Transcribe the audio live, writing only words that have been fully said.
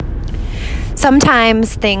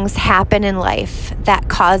Sometimes things happen in life that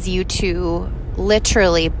cause you to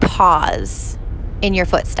literally pause in your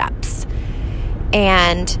footsteps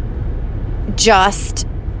and just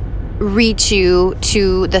reach you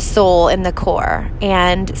to the soul and the core.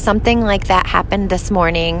 And something like that happened this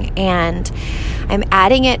morning, and I'm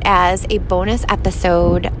adding it as a bonus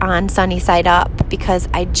episode on Sunny Side Up because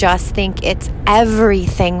I just think it's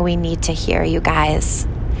everything we need to hear, you guys.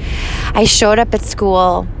 I showed up at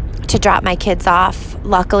school to drop my kids off.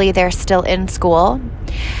 Luckily, they're still in school.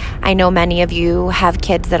 I know many of you have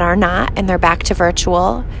kids that are not, and they're back to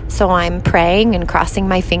virtual. So I'm praying and crossing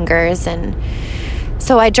my fingers. And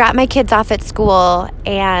so I dropped my kids off at school,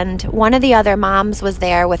 and one of the other moms was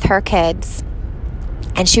there with her kids,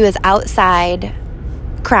 and she was outside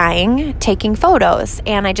crying, taking photos.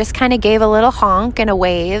 And I just kind of gave a little honk and a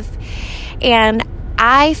wave. And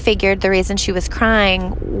I figured the reason she was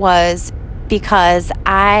crying was because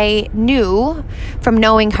I knew from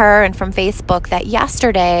knowing her and from Facebook that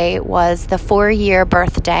yesterday was the 4-year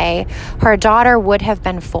birthday. Her daughter would have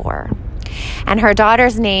been 4. And her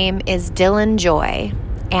daughter's name is Dylan Joy.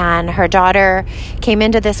 And her daughter came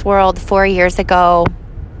into this world 4 years ago,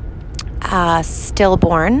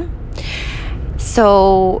 stillborn.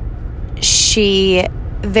 So she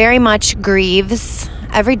very much grieves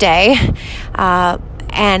every day,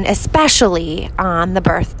 and especially on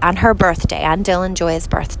her birthday, on Dylan Joy's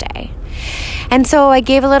birthday. And so I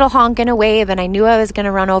gave a little honk and a wave, and I knew I was going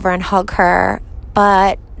to run over and hug her.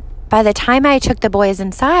 But by the time I took the boys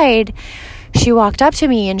inside, she walked up to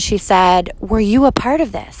me and she said, "Were you a part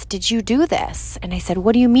of this? Did you do this?" And I said,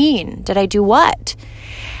 "What do you mean? Did I do what?"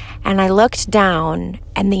 And I looked down,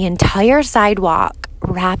 and the entire sidewalk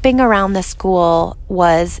wrapping around the school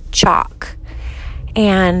was chalk.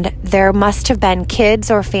 And there must have been kids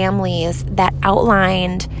or families that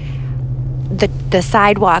outlined the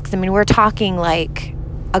sidewalks. I mean, we're talking like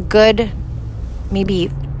a good, maybe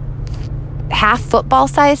half football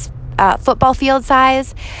field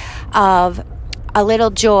size of a little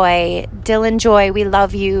Joy, Dylan Joy, we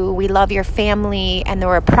love you, we love your family. And there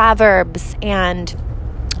were proverbs and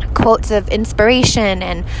quotes of inspiration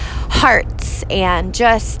and hearts and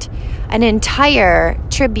just an entire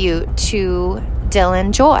tribute to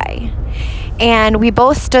Dylan Joy. And we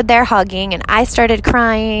both stood there hugging, and I started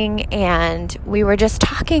crying, and we were just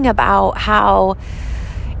talking about how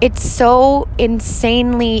it's so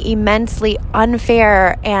insanely, immensely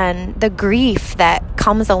unfair, and the grief that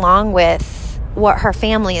comes along with what her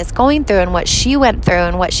family is going through and what she went through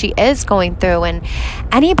and what she is going through. And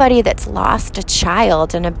anybody that's lost a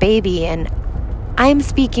child and a baby, and I'm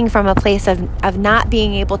speaking from a place of not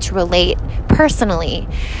being able to relate personally,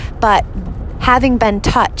 but having been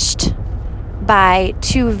touched by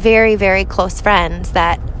 2 very, very close friends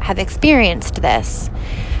that have experienced this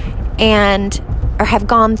or have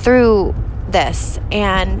gone through this.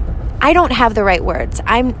 And I don't have the right words.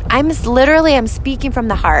 I'm speaking from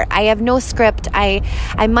the heart. I have no script. I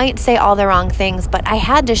might say all the wrong things, but I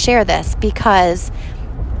had to share this because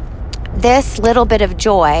this little bit of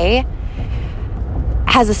joy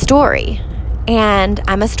has a story, and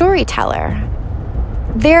I'm a storyteller.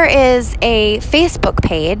 There is a Facebook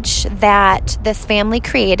page that this family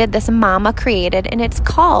created, this mama created, and it's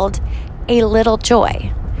called A Little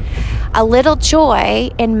Joy. A Little Joy,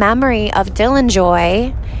 in memory of Dylan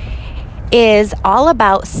Joy, is all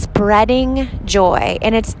about spreading joy,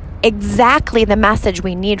 and it's exactly the message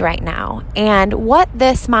we need right now. And what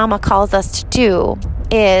this mama calls us to do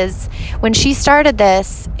is, when she started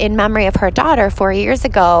this in memory of her daughter 4 years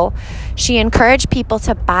ago, she encouraged people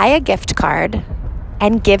to buy a gift card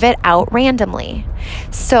and give it out randomly.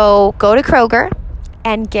 So go to Kroger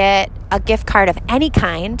and get a gift card of any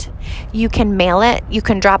kind. You can mail it. You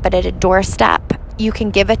can drop it at a doorstep. You can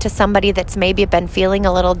give it to somebody that's maybe been feeling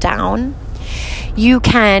a little down. You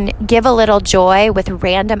can give a little joy with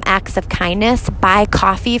random acts of kindness. Buy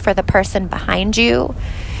coffee for the person behind you.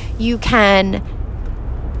 You can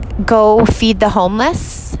go feed the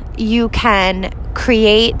homeless. You can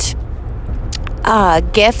create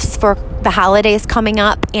gifts for the holidays coming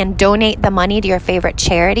up and donate the money to your favorite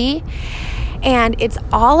charity. And it's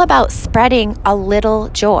all about spreading a little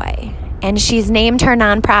joy. And she's named her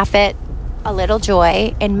nonprofit A Little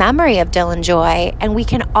Joy in memory of Dylan Joy, and we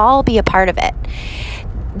can all be a part of it.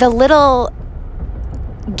 The little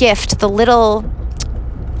gift, the little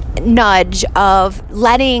nudge of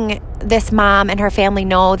letting this mom and her family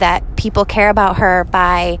know that people care about her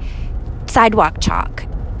by sidewalk chalk.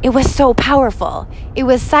 It was so powerful. It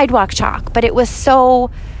was sidewalk chalk, but it was so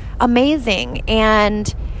amazing.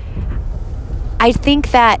 And I think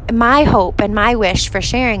that my hope and my wish for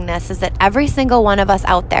sharing this is that every single one of us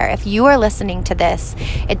out there, if you are listening to this,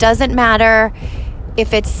 it doesn't matter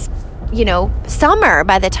if it's, summer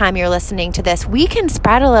by the time you're listening to this, we can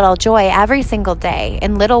spread a little joy every single day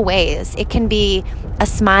in little ways. It can be a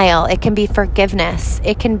smile. It can be forgiveness.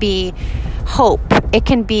 It can be hope. It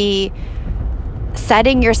can be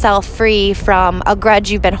setting yourself free from a grudge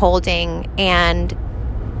you've been holding. And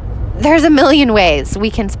there's a million ways we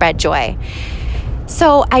can spread joy.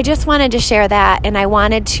 So I just wanted to share that. And I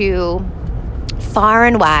wanted to, far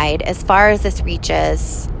and wide, as far as this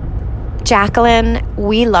reaches, Jacqueline,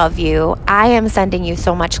 we love you. I am sending you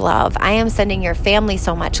so much love. I am sending your family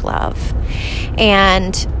so much love.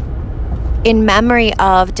 And in memory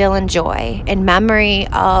of Dylan Joy, in memory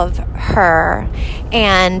of her,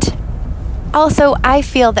 and also I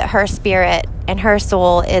feel that her spirit and her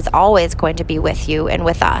soul is always going to be with you and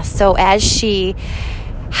with us. So as she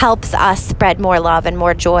helps us spread more love and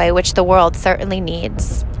more joy, which the world certainly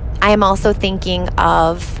needs, I am also thinking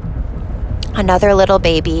of another little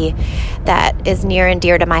baby that is near and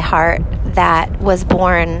dear to my heart that was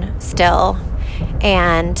born still,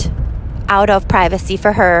 and out of privacy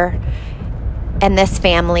for her and this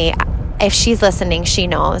family, if she's listening, she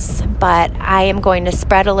knows, but I am going to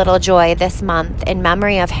spread a little joy this month in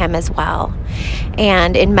memory of him as well,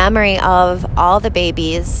 and in memory of all the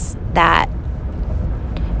babies that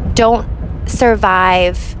don't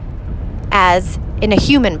survive as in a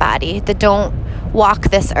human body, that don't walk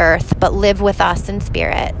this earth, but live with us in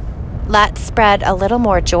spirit. Let's spread a little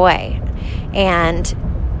more joy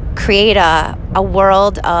and create a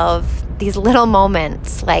world of these little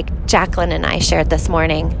moments like Jacqueline and I shared this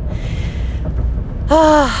morning.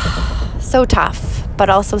 So tough, but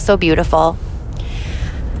also so beautiful.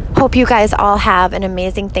 Hope you guys all have an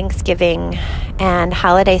amazing Thanksgiving and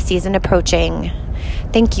holiday season approaching.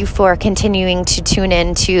 Thank you for continuing to tune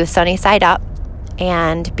in to Sunny Side Up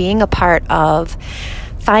and being a part of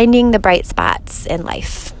finding the bright spots in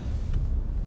life.